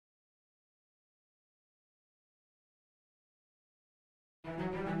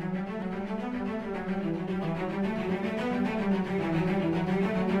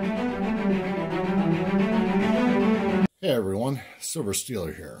Hey everyone, Silver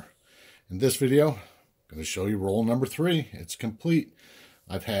Steeler here. In this video, I'm going to show you roll number 3. It's complete.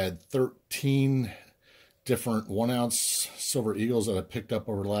 I've had 13 different 1-ounce Silver Eagles that I picked up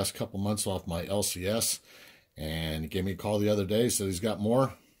over the last couple months off my LCS. And he gave me a call the other day, said he's got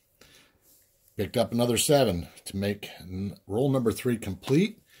more. Picked up another 7 to make roll number 3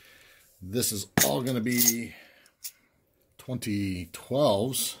 complete. This is all going to be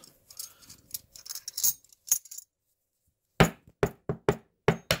 2012s.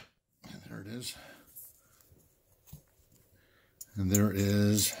 And there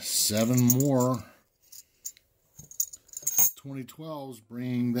is 7 more 2012s,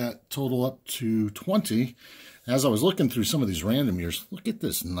 bringing that total up to 20. As I was looking through some of these random years, look at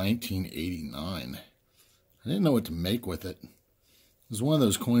this 1989. I didn't know what to make with it. It was one of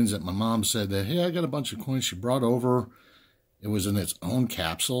those coins that my mom said that, hey, I got a bunch of coins she brought over. It was in its own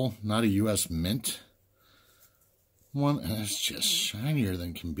capsule, not a U.S. mint one, and it's just shinier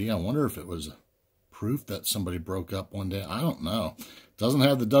than can be. I wonder if it was proof that somebody broke up one day. I don't know. Doesn't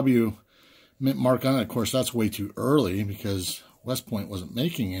have the W mint mark on it. Of course, that's way too early because West Point wasn't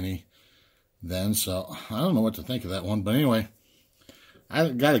making any then, so I don't know what to think of that one. But anyway, I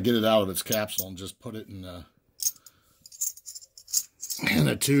got to get it out of its capsule and just put it in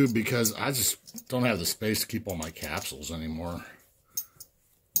a tube because I just don't have the space to keep all my capsules anymore.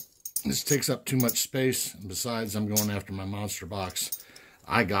 This takes up too much space. And besides, I'm going after my monster box.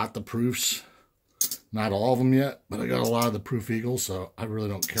 I got the proofs. Not all of them yet, but I got a lot of the proof eagles, so I really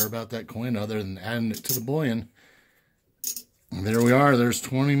don't care about that coin other than adding it to the bullion. And there we are. There's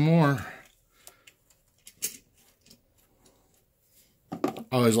 20 more. I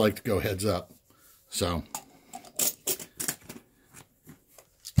always like to go heads up. So,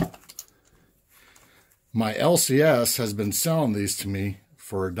 my LCS has been selling these to me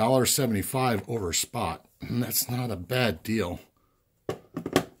for $1.75 over spot. And that's not a bad deal.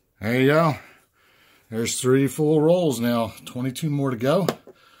 There you go. There's 3 full rolls now. 22 more to go.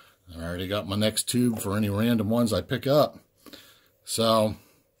 I already got my next tube for any random ones I pick up. So,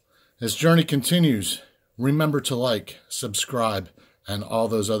 this journey continues. Remember to like, subscribe, and all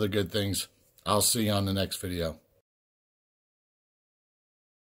those other good things. I'll see you on the next video.